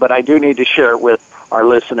issue, but I do need to share it with our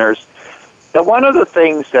listeners, that one of the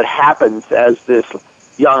things that happens as this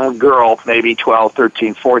young girl, maybe 12,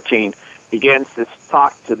 13, 14, begins to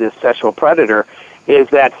talk to this sexual predator is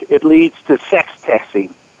that it leads to sex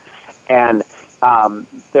testing. And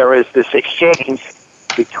there is this exchange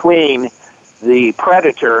between the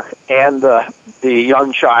predator and the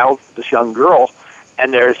young child, this young girl,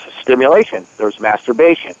 and there's stimulation, there's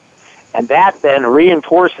masturbation. And that then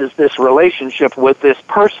reinforces this relationship with this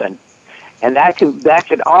person. And that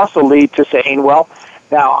can also lead to saying, well,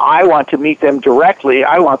 now I want to meet them directly.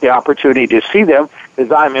 I want the opportunity to see them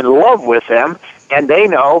because I'm in love with them, and they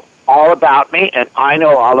know all about me, and I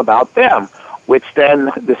know all about them, which then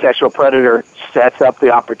the sexual predator sets up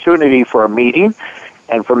the opportunity for a meeting,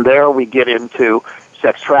 and from there we get into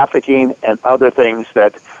sex trafficking and other things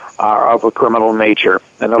that are of a criminal nature.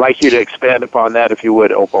 And I'd like you to expand upon that, if you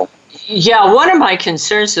would, Opal. Yeah, one of my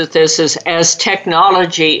concerns with this is as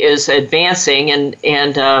technology is advancing,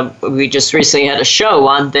 and we just recently had a show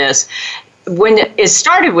on this, when it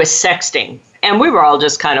started with sexting, and we were all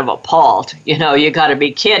just kind of appalled. You know, you got to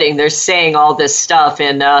be kidding. They're saying all this stuff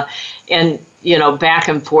and you know, back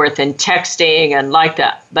and forth and texting and like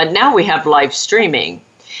that. But now we have live streaming,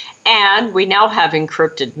 and we now have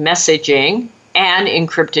encrypted messaging and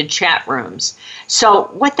encrypted chat rooms. So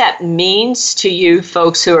what that means to you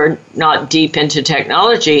folks who are not deep into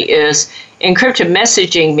technology is encrypted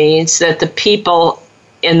messaging means that the people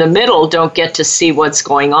in the middle don't get to see what's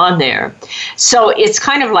going on there. So it's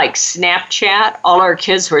kind of like Snapchat. All our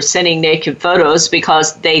kids were sending naked photos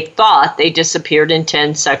because they thought they disappeared in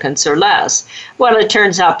 10 seconds or less. Well, it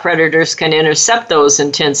turns out predators can intercept those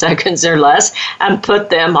in 10 seconds or less and put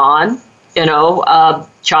them on, you know,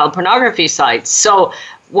 child pornography sites. So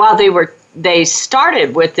while they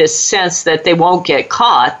started with this sense that they won't get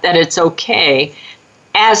caught, that it's okay,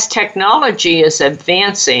 as technology is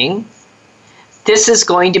advancing, this is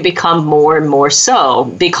going to become more and more so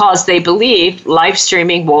because they believe live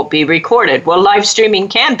streaming won't be recorded. Well, live streaming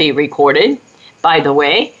can be recorded, by the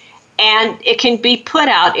way, and it can be put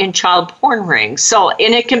out in child porn rings. So,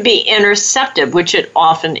 and it can be intercepted, which it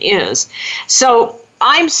often is. So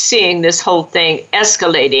I'm seeing this whole thing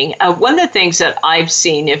escalating. One of the things that I've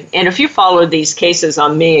seen, if you follow these cases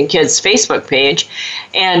on Me and Kids Facebook page,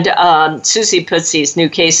 and Susie puts these new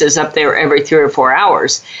cases up there every 3 or 4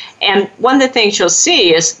 hours, and one of the things you'll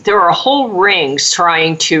see is there are whole rings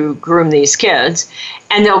trying to groom these kids,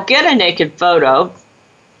 and they'll get a naked photo.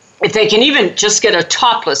 If they can even just get a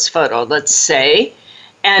topless photo, let's say,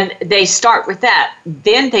 and they start with that.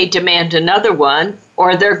 Then they demand another one,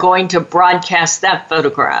 or they're going to broadcast that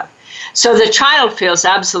photograph. So the child feels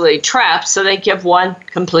absolutely trapped, so they give one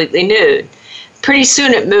completely nude. Pretty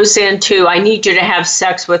soon it moves into, I need you to have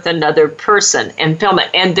sex with another person and film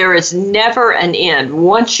it. And there is never an end.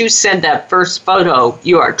 Once you send that first photo,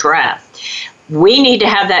 you are trapped. We need to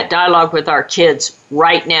have that dialogue with our kids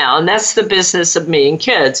right now, and that's the business of Me and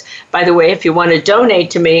Kids. By the way, if you want to donate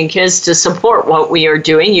to Me and Kids to support what we are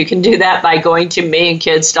doing, you can do that by going to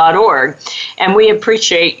meandkids.org, and we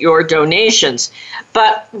appreciate your donations.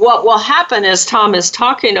 But what will happen, as Tom is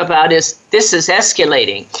talking about, is this is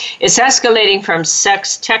escalating. It's escalating from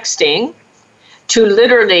sex texting to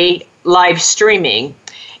literally live streaming.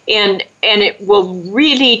 And it will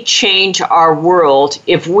really change our world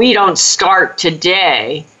if we don't start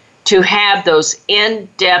today to have those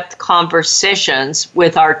in-depth conversations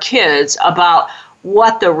with our kids about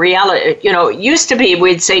what the reality, you know, it used to be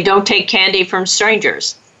we'd say don't take candy from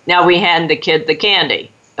strangers. Now we hand the kid the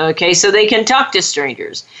candy, okay, so they can talk to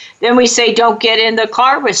strangers. Then we say don't get in the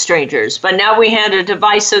car with strangers, but now we hand a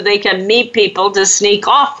device so they can meet people to sneak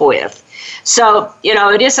off with. So, you know,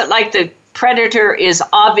 it isn't like the predator is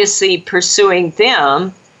obviously pursuing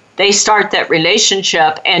them. They start that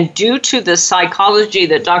relationship, and due to the psychology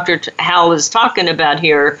that Dr. Howell is talking about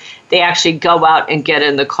here, they actually go out and get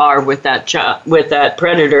in the car with that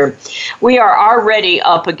predator. We are already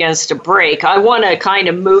up against a break. I want to kind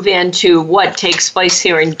of move into what takes place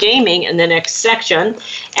here in gaming in the next section,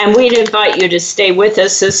 and we'd invite you to stay with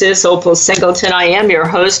us. This is Opal Singleton. I am your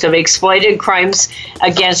host of Exploited Crimes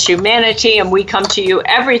Against Humanity, and we come to you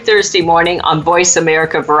every Thursday morning on Voice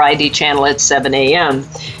America Variety Channel at 7 a.m.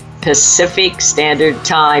 Pacific Standard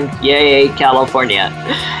Time. Yay, California.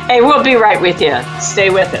 Hey, we'll be right with you.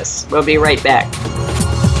 Stay with us. We'll be right back.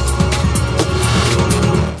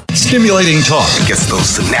 Stimulating talk. It gets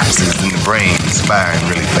those synapses in the brain firing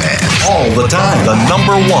really fast. All the time. The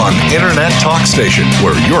 #1 Internet talk station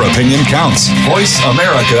where your opinion counts.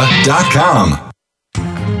 VoiceAmerica.com.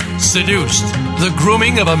 Seduced, The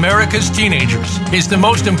Grooming of America's Teenagers is the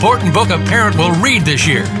most important book a parent will read this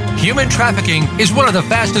year. Human trafficking is one of the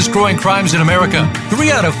fastest growing crimes in America.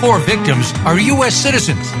 3 out of 4 victims are U.S.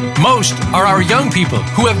 citizens. Most are our young people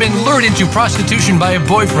who have been lured into prostitution by a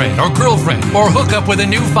boyfriend or girlfriend or hook up with a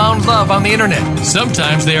newfound love on the internet.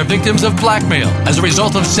 Sometimes they are victims of blackmail as a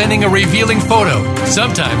result of sending a revealing photo.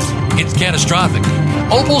 Sometimes it's catastrophic.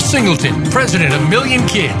 Opal Singleton, president of Million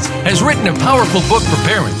Kids, has written a powerful book for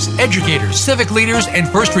parents, educators, civic leaders, and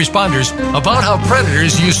first responders about how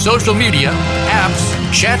predators use social media, apps,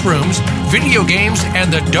 chat rooms, video games,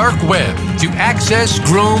 and the dark web to access,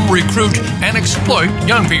 groom, recruit, and exploit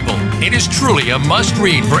young people. It is truly a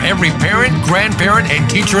must-read for every parent, grandparent, and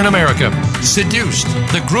teacher in America. Seduced,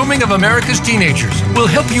 The Grooming of America's Teenagers will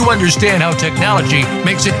help you understand how technology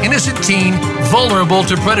makes an innocent teen vulnerable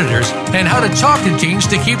to predators and how to talk to teens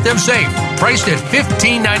to keep them safe. Priced at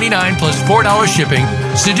 $15.99 plus $4 shipping,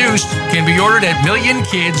 Seduced can be ordered at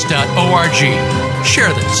millionkids.org.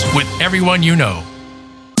 Share this with everyone you know.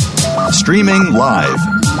 Streaming live,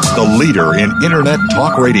 the leader in Internet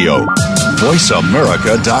talk radio,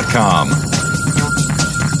 voiceamerica.com.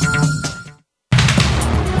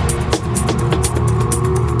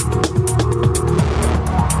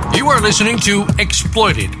 You are listening to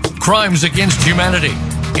Exploited, Crimes Against Humanity.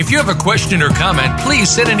 If you have a question or comment, please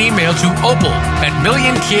send an email to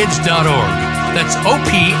opal@millionkids.org. That's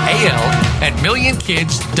OPAL at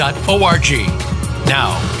millionkids.org.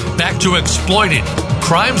 Now, back to Exploited,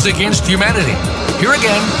 Crimes Against Humanity. Here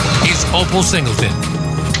again is Opal Singleton.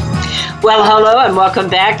 Well, hello and welcome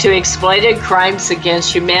back to Exploited Crimes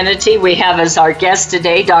Against Humanity. We have as our guest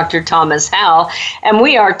today Dr. Thomas Howell, and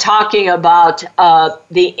we are talking about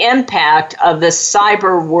the impact of the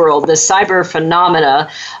cyber world, the cyber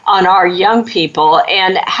phenomena on our young people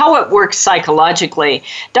and how it works psychologically.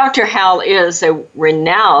 Dr. Howell is a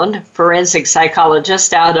renowned forensic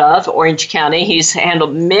psychologist out of Orange County. He's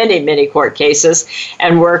handled many, many court cases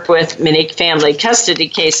and worked with many family custody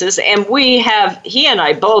cases. And he and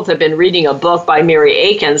I both have been reading a book by Mary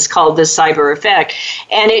Akins called The Cyber Effect,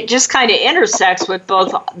 and it just kind of intersects with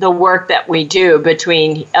both the work that we do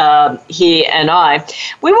between he and I.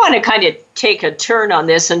 We want to kind of take a turn on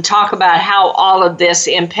this and talk about how all of this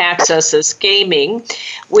impacts us as gaming.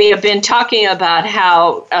 We have been talking about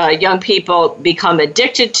how young people become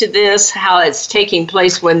addicted to this, how it's taking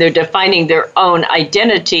place when they're defining their own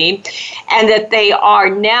identity, and that they are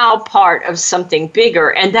now part of something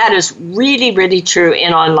bigger. And that is really, really true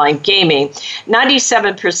in online gaming.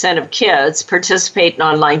 97% of kids participate in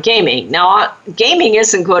online gaming. Now, gaming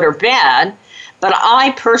isn't good or bad, but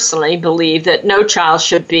I personally believe that no child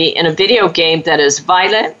should be in a video game that is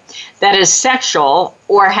violent, that is sexual,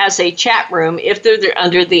 or has a chat room if they're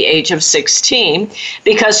under the age of 16,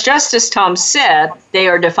 because just as Tom said, they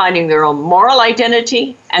are defining their own moral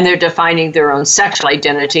identity and they're defining their own sexual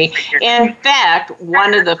identity. In fact,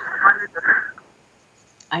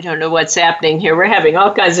 I don't know what's happening here. We're having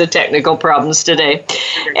all kinds of technical problems today.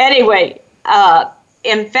 Anyway,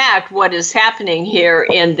 in fact, what is happening here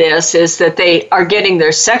in this is that they are getting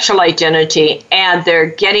their sexual identity and they're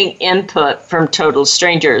getting input from total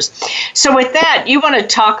strangers. So with that, you want to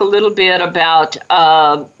talk a little bit about,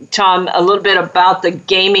 Tom, a little bit about the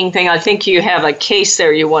gaming thing. I think you have a case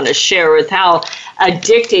there you want to share with how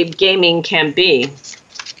addictive gaming can be.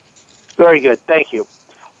 Very good. Thank you.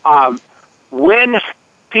 When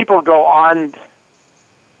people go on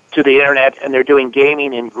to the internet and they're doing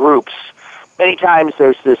gaming in groups, many times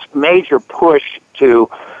there's this major push to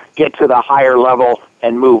get to the higher level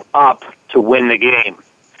and move up to win the game.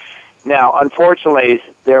 Now, unfortunately,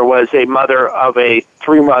 there was a mother of a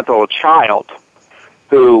 3-month-old child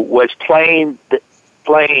who was playing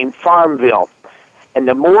Farmville. And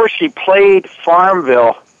the more she played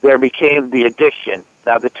Farmville, there became the addiction.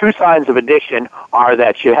 Now, the two signs of addiction are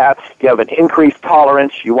that you have an increased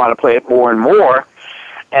tolerance, you want to play it more and more,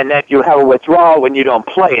 and that you have a withdrawal when you don't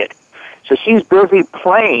play it. So she's busy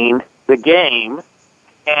playing the game,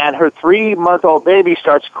 and her 3-month-old baby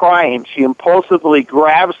starts crying. She impulsively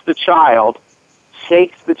grabs the child,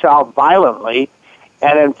 shakes the child violently,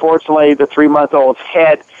 and unfortunately the 3-month-old's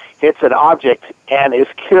head hits an object and is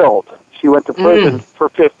killed. She went to prison for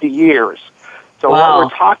 50 years. So what we're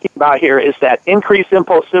talking about here is that increased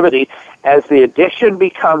impulsivity. As the addiction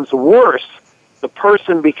becomes worse, the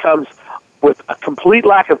person becomes with a complete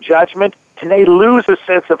lack of judgment, and they lose a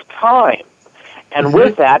sense of time. And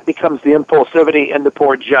with that becomes the impulsivity and the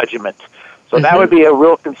poor judgment. So that would be a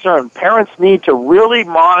real concern. Parents need to really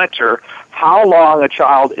monitor how long a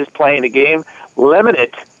child is playing a game, limit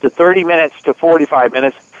it to 30 minutes to 45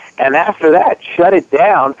 minutes, And after that, shut it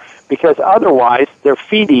down, because otherwise they're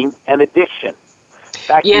feeding an addiction.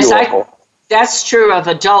 Back to you, Opal. That's true of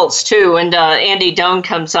adults, too. And Andy Doan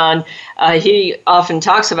comes on. He often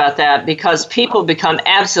talks about that because people become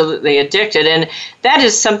absolutely addicted. And that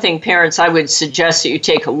is something, parents, I would suggest that you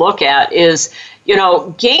take a look at is,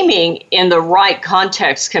 gaming in the right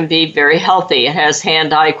context can be very healthy. It has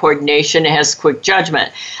hand-eye coordination. It has quick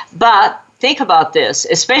judgment. But think about this,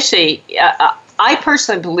 especially I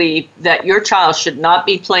personally believe that your child should not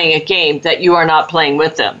be playing a game that you are not playing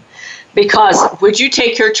with them. Because would you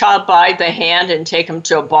take your child by the hand and take them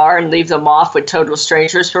to a bar and leave them off with total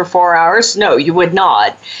strangers for 4 hours? No, you would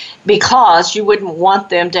not, because you wouldn't want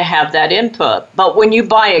them to have that input. But when you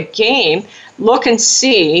buy a game, look and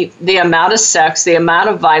see the amount of sex, the amount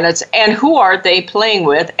of violence, and who are they playing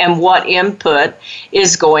with, and what input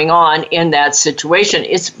is going on in that situation.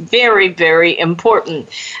 It's very, very important.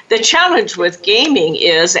 The challenge with gaming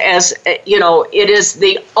is, it is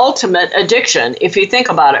the ultimate addiction, if you think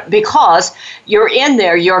about it, because you're in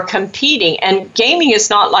there, you're competing, and gaming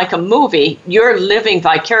is not like a movie. You're living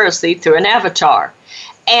vicariously through an avatar.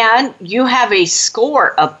 And you have a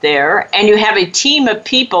score up there, and you have a team of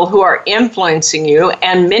people who are influencing you,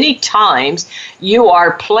 and many times you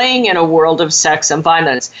are playing in a world of sex and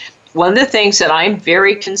violence. One of the things that I'm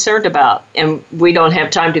very concerned about, and we don't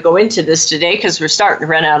have time to go into this today because we're starting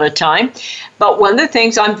to run out of time, but one of the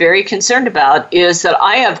things I'm very concerned about is that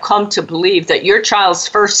I have come to believe that your child's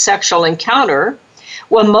first sexual encounter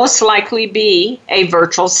will most likely be a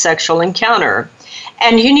virtual sexual encounter.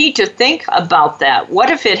 And you need to think about that. What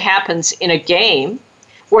if it happens in a game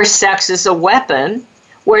where sex is a weapon,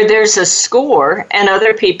 where there's a score and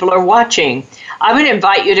other people are watching? I would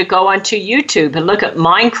invite you to go onto YouTube and look at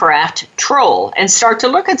Minecraft Troll and start to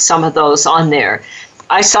look at some of those on there.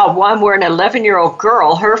 I saw one where an 11-year-old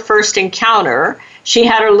girl, her first encounter, she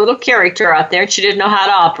had her little character out there and she didn't know how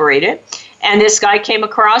to operate it. And this guy came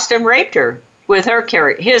across and raped her with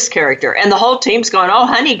his character. And the whole team's going, "Oh,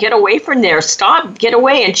 honey, get away from there. Stop, get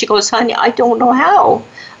away." And she goes, "Honey, I don't know how.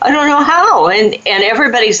 I don't know how." And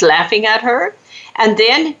everybody's laughing at her. And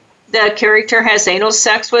then the character has anal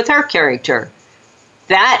sex with her character.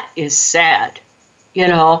 That is sad.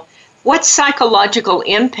 What psychological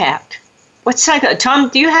impact? Tom,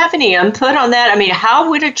 do you have any input on that? I mean, how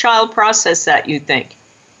would a child process that, you think?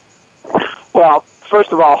 Well,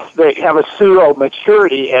 first of all, they have a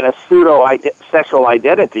pseudo-maturity and a pseudo-sexual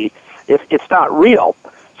identity. It's not real.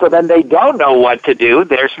 So then they don't know what to do.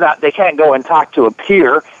 They can't go and talk to a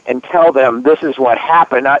peer and tell them this is what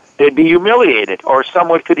happened. They'd be humiliated, or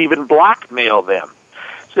someone could even blackmail them.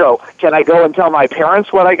 So can I go and tell my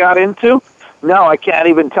parents what I got into? No, I can't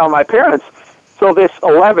even tell my parents. So this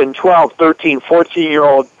 11, 12, 13,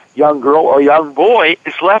 14-year-old young girl or young boy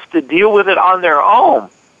is left to deal with it on their own.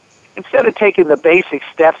 Instead of taking the basic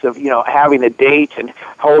steps of, having a date and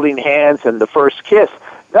holding hands and the first kiss,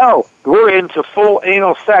 no, we're into full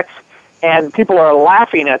anal sex, and people are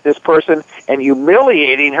laughing at this person and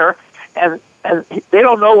humiliating her, and they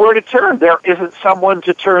don't know where to turn. There isn't someone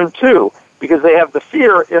to turn to, because they have the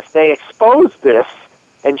fear if they expose this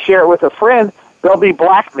and share it with a friend, they'll be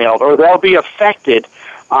blackmailed or they'll be affected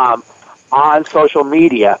on social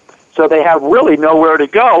media. So they have really nowhere to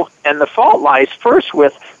go, and the fault lies first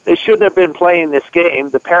with they shouldn't have been playing this game.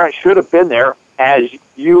 The parents should have been there, as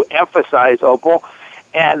you emphasize, Opal,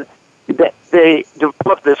 and they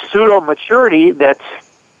develop this pseudo-maturity that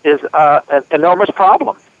is an enormous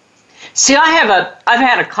problem. See, I've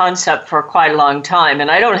had a concept for quite a long time, and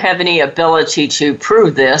I don't have any ability to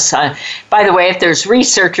prove this. By the way, if there's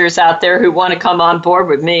researchers out there who want to come on board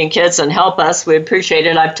with me and kids and help us, we appreciate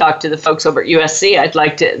it. I've talked to the folks over at USC. I'd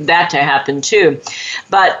like that to happen too.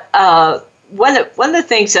 But one of the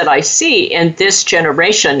things that I see in this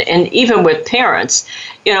generation, and even with parents,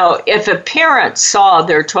 if a parent saw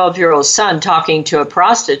their 12-year-old son talking to a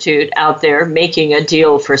prostitute out there making a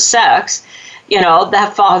deal for sex,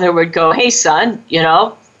 that father would go, "Hey, son,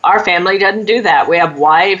 our family doesn't do that. We have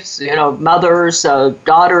wives, mothers,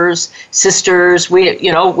 daughters, sisters.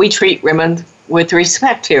 We treat women with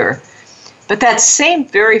respect here." But that same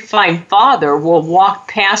very fine father will walk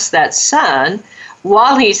past that son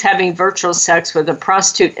while he's having virtual sex with a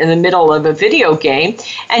prostitute in the middle of a video game,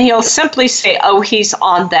 and he'll simply say, "Oh, he's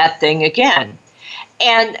on that thing again."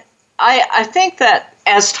 And I think that,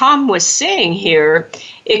 as Tom was saying here,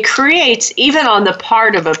 it creates, even on the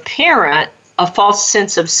part of a parent, a false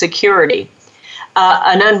sense of security,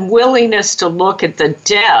 an unwillingness to look at the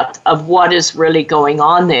depth of what is really going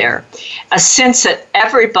on there, a sense that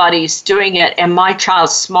everybody's doing it and my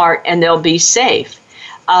child's smart and they'll be safe.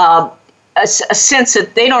 a sense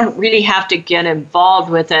that they don't really have to get involved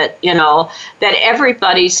with it, that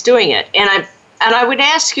everybody's doing it. And I would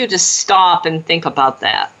ask you to stop and think about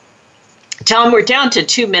that. Tom, we're down to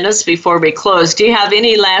 2 minutes before we close. Do you have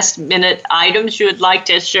any last-minute items you would like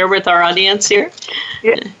to share with our audience here?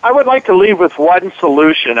 Yeah, I would like to leave with one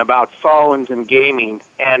solution about phones and gaming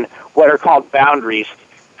and what are called boundaries.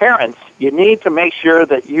 Parents, you need to make sure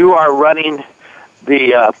that you are running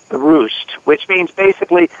the roost, which means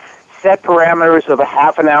basically set parameters of a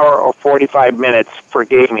half an hour or 45 minutes for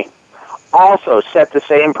gaming. Also, set the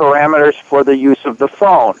same parameters for the use of the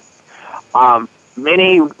phone.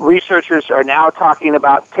 Many researchers are now talking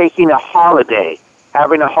about taking a holiday,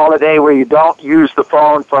 having a holiday where you don't use the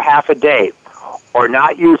phone for half a day, or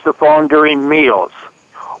not use the phone during meals,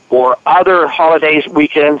 or other holidays,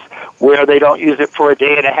 weekends, where they don't use it for a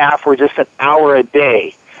day and a half or just an hour a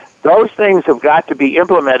day. Those things have got to be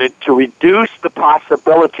implemented to reduce the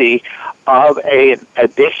possibility of an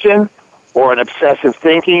addiction or an obsessive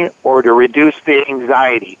thinking, or to reduce the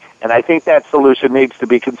anxiety. And I think that solution needs to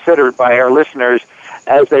be considered by our listeners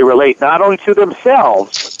as they relate not only to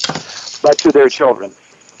themselves, but to their children.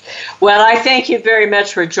 Well, I thank you very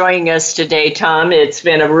much for joining us today, Tom. It's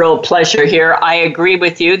been a real pleasure here. I agree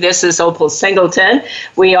with you. This is Opal Singleton.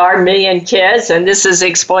 We are Million Kids, and this is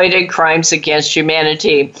Exploited Crimes Against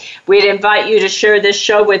Humanity. We'd invite you to share this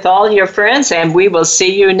show with all your friends, and we will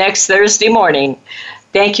see you next Thursday morning.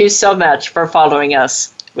 Thank you so much for following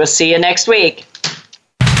us. We'll see you next week.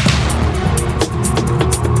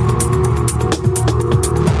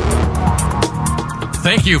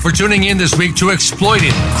 Thank you for tuning in this week to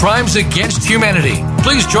Exploited Crimes Against Humanity.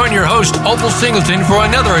 Please join your host, Opal Singleton, for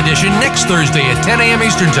another edition next Thursday at 10 a.m.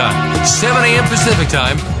 Eastern Time, 7 a.m. Pacific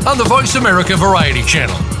Time on the Voice America Variety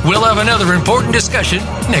Channel. We'll have another important discussion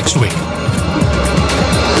next week.